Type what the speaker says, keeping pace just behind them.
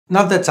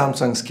Now that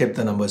Samsung skipped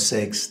the number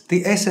 6,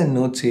 the S and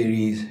Note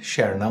series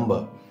share a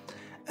number.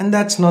 And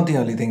that's not the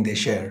only thing they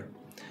share.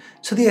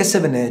 So the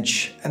S7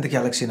 Edge and the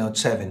Galaxy Note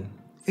 7.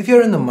 If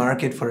you're in the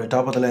market for a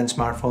top-of-the-line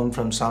smartphone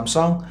from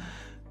Samsung,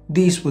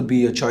 these would be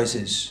your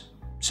choices.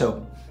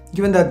 So,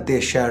 given that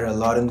they share a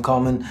lot in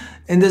common,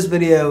 in this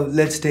video,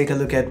 let's take a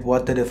look at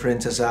what the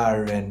differences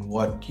are and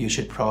what you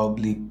should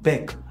probably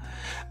pick.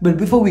 But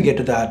before we get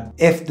to that,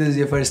 if this is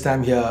your first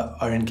time here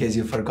or in case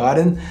you've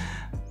forgotten,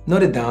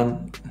 note it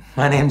down.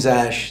 My name's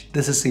Ash,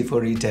 this is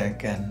C4E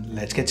Tech, and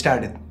let's get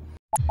started.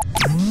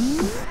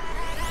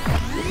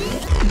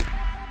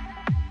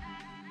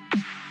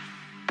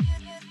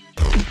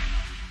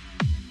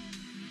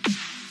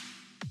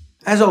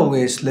 As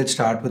always, let's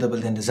start with the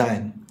build and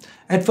design.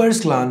 At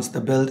first glance, the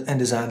build and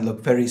design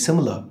look very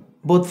similar.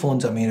 Both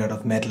phones are made out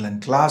of metal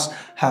and glass,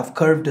 have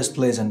curved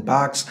displays and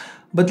backs,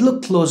 but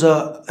look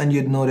closer and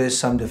you'd notice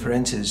some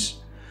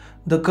differences.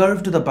 The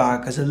curve to the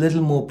back is a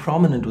little more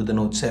prominent with the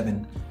Note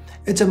 7.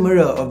 It's a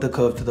mirror of the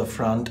curve to the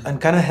front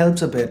and kinda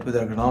helps a bit with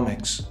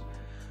ergonomics.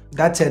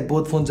 That said,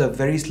 both phones are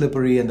very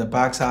slippery and the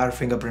backs are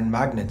fingerprint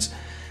magnets.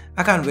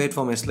 I can't wait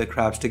for my slick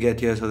wraps to get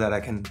here so that I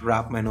can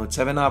wrap my Note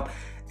 7 up.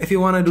 If you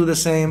want to do the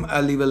same,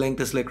 I'll leave a link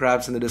to slick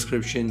wraps in the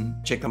description.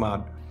 Check them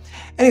out.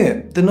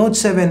 Anyway, the Note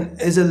 7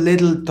 is a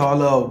little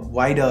taller,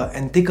 wider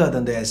and thicker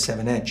than the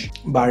S7 Edge.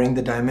 Barring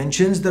the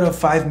dimensions, there are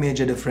 5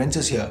 major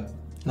differences here.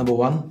 Number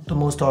 1, the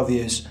most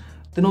obvious.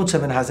 The Note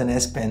 7 has an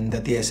S Pen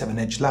that the S7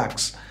 Edge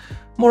lacks.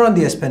 More on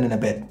the S Pen in a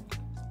bit.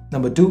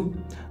 Number 2,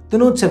 the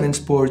Note 7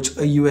 sports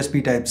a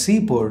USB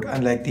Type-C port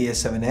unlike the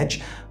S7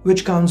 Edge,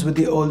 which comes with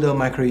the older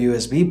micro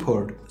USB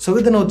port. So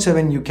with the Note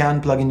 7, you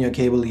can plug in your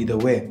cable either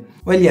way.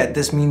 Well, yeah,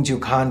 this means you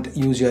can't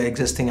use your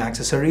existing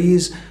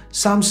accessories.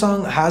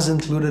 Samsung has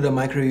included a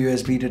micro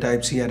USB to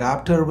Type-C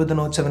adapter with the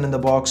Note 7 in the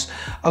box,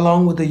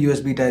 along with the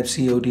USB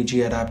Type-C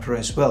OTG adapter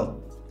as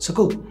well. So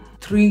cool.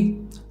 3.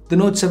 The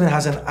Note 7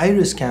 has an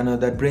iris scanner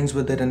that brings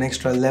with it an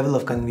extra level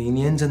of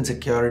convenience and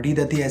security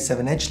that the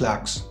S7 Edge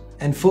lacks.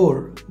 And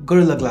 4.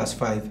 Gorilla Glass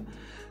 5.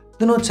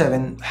 The Note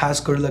 7 has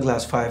Gorilla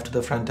Glass 5 to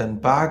the front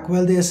and back,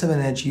 while the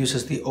S7 Edge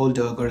uses the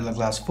older Gorilla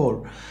Glass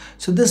 4.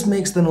 So this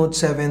makes the Note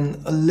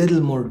 7 a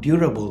little more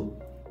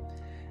durable.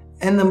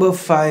 And number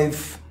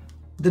 5,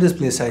 the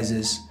display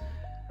sizes.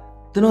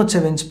 The Note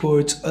 7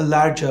 sports a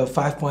larger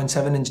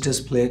 5.7-inch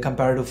display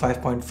compared to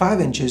 5.5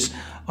 inches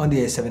on the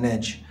S7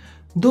 Edge.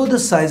 Though the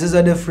sizes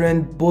are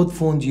different, both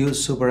phones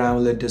use Super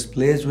AMOLED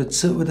displays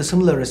with a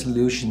similar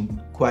resolution,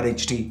 Quad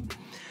HD.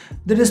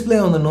 The display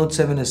on the Note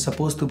 7 is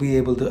supposed to be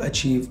able to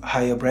achieve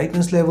higher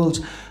brightness levels,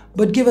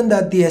 but given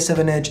that the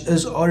S7 Edge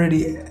is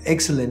already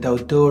excellent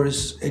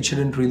outdoors, it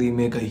shouldn't really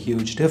make a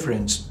huge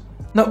difference.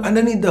 Now,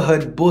 underneath the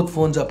hood, both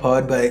phones are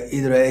powered by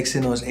either a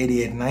Exynos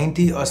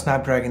 8890 or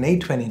Snapdragon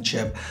 820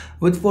 chip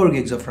with 4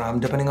 gigs of RAM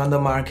depending on the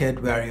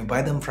market where you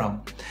buy them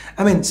from.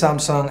 I mean,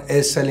 Samsung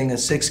is selling a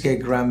 6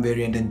 gig RAM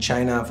variant in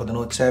China for the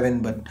Note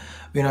 7, but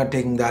we're not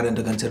taking that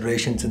into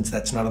consideration since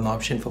that's not an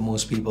option for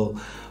most people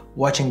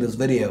watching this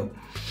video.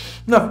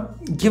 Now,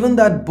 given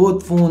that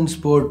both phones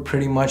support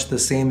pretty much the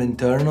same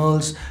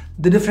internals,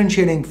 the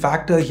differentiating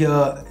factor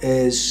here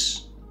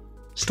is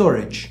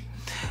storage.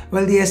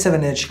 While the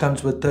S7 Edge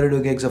comes with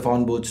 32 gigs of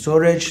onboard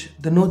storage,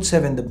 the Note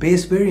 7, the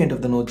base variant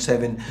of the Note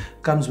 7,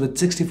 comes with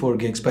 64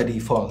 gigs by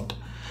default.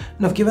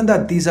 Now, given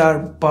that these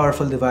are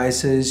powerful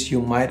devices,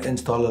 you might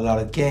install a lot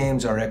of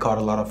games or record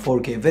a lot of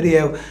 4K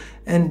video,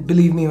 and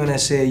believe me when I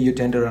say you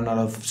tend to run out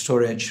of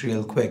storage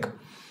real quick.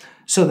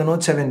 So the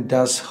Note 7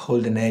 does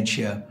hold an edge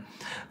here.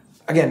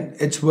 Again,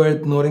 it's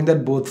worth noting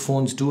that both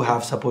phones do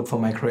have support for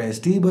micro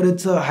SD, but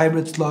it's a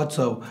hybrid slot,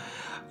 so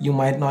you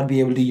might not be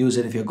able to use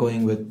it if you're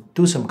going with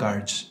 2 SIM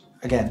cards.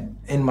 Again,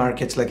 in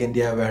markets like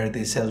India where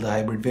they sell the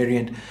hybrid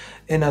variant,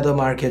 in other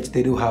markets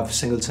they do have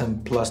single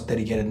SIM plus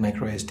dedicated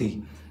micro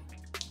SD.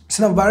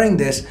 So now barring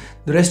this,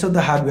 the rest of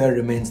the hardware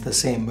remains the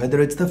same.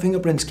 Whether it's the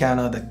fingerprint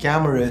scanner, the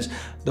cameras,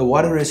 the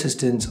water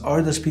resistance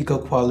or the speaker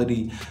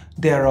quality,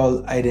 they are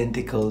all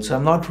identical. So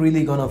I'm not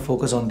really gonna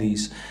focus on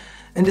these.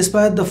 And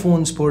despite the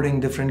phone sporting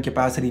different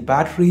capacity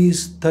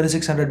batteries,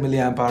 3600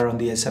 mAh on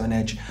the S7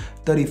 Edge,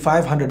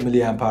 3500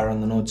 mAh on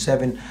the Note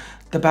 7,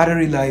 the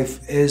battery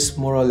life is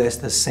more or less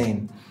the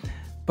same.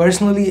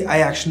 Personally, I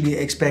actually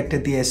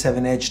expected the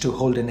S7 Edge to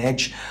hold an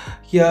edge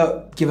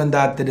here, given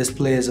that the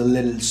display is a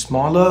little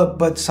smaller,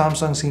 but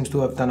Samsung seems to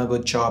have done a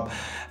good job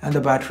and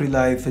the battery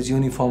life is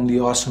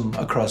uniformly awesome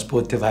across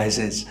both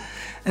devices.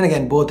 And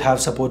again, both have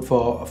support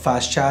for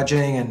fast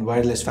charging and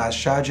wireless fast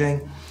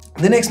charging.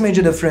 The next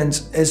major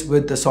difference is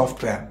with the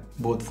software.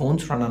 Both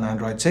phones run on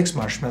Android 6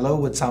 Marshmallow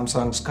with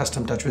Samsung's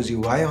custom TouchWiz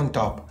UI on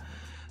top.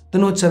 The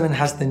Note 7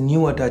 has the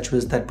newer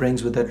TouchWiz that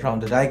brings with it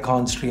rounded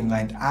icons,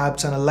 streamlined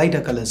apps, and a lighter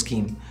color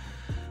scheme.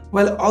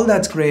 Well, all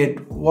that's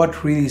great.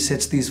 What really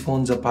sets these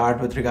phones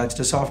apart with regards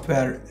to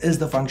software is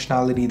the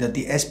functionality that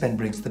the S Pen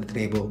brings to the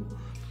table.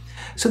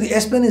 So the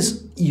S Pen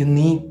is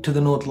unique to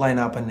the Note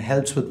lineup and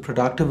helps with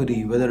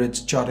productivity, whether it's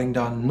jotting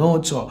down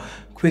notes or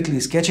quickly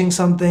sketching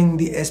something.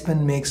 The S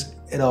Pen makes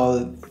it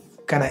all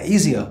kind of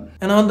easier.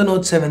 And on the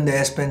Note 7, the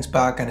S Pen's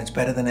back and it's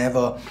better than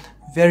ever.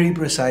 Very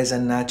precise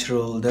and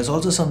natural. There's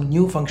also some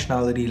new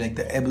functionality like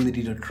the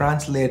ability to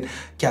translate,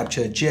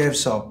 capture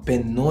GIFs or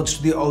pin notes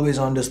to the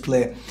always-on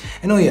display.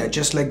 And oh yeah,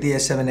 just like the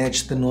S7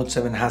 Edge, the Note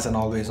 7 has an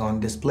always-on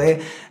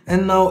display.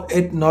 And now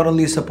it not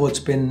only supports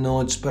pin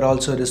notes but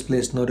also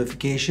displays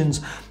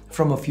notifications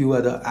from a few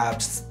other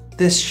apps.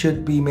 This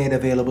should be made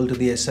available to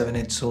the S7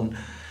 Edge soon.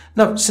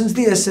 Now, since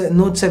the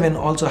Note 7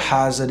 also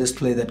has a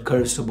display that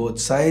curves to both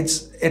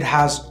sides, it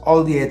has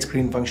all the Edge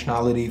screen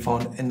functionality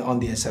found on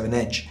the S7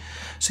 Edge.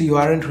 So you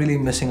aren't really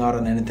missing out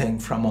on anything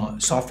from a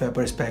software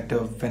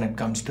perspective when it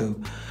comes to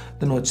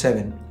the Note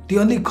 7. The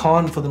only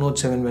con for the Note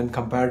 7 when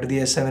compared to the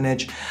S7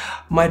 Edge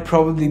might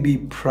probably be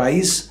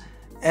price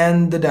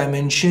and the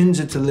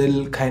dimensions. It's a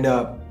little kind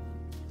of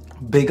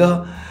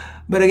bigger.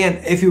 But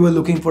again, if you were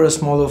looking for a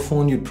smaller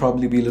phone, you'd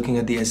probably be looking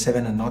at the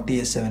S7 and not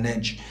the S7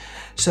 Edge.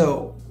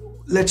 So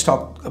let's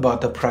talk about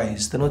the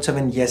price. The Note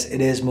 7, yes,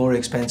 it is more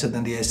expensive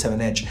than the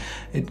S7 Edge.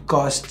 It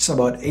costs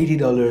about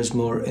 $80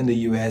 more in the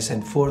US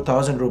and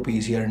 4,000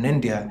 rupees here in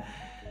India.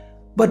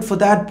 But for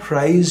that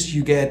price,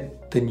 you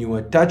get the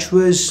newer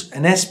TouchWiz,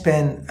 an S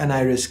Pen, an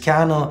iris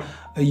scanner,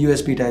 a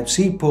USB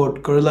Type-C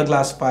port, Gorilla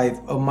Glass 5,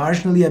 a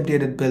marginally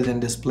updated built-in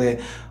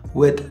display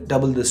with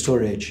double the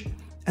storage.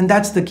 And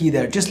that's the key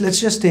there. Let's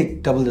just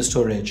take double the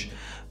storage.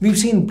 We've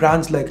seen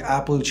brands like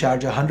Apple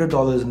charge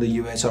 $100 in the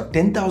US or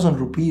 10,000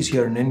 rupees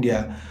here in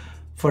India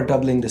for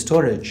doubling the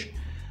storage.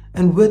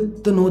 And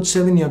with the Note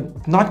 7, you're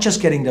not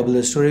just getting double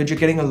the storage, you're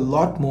getting a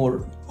lot more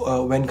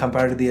when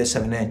compared to the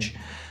S7 Edge.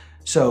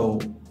 So,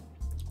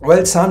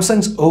 well,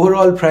 Samsung's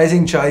overall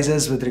pricing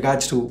choices with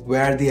regards to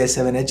where the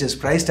S7 Edge is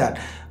priced at,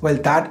 well,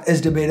 that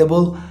is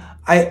debatable.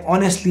 I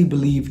honestly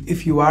believe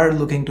if you are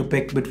looking to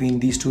pick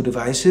between these two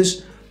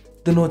devices,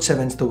 the Note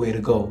 7 is the way to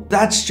go.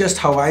 That's just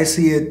how I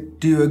see it.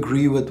 Do you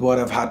agree with what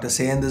I've had to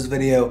say in this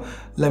video?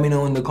 Let me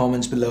know in the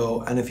comments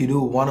below. And if you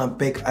do want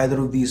to pick either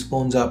of these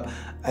phones up,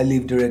 I'll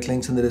leave direct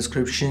links in the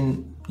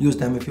description. Use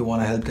them if you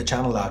want to help the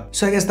channel out.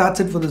 So I guess that's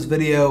it for this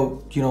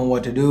video. You know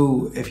what to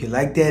do if you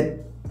liked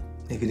it,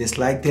 if you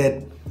disliked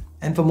it.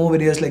 And for more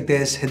videos like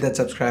this, hit that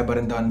subscribe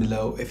button down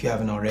below if you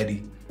haven't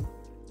already.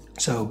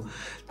 So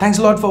thanks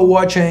a lot for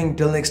watching.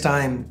 Till next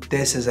time,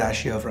 this is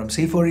Ash here from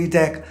C4E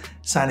Tech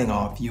signing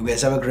off. You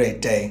guys have a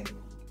great day.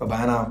 Bye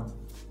bye now.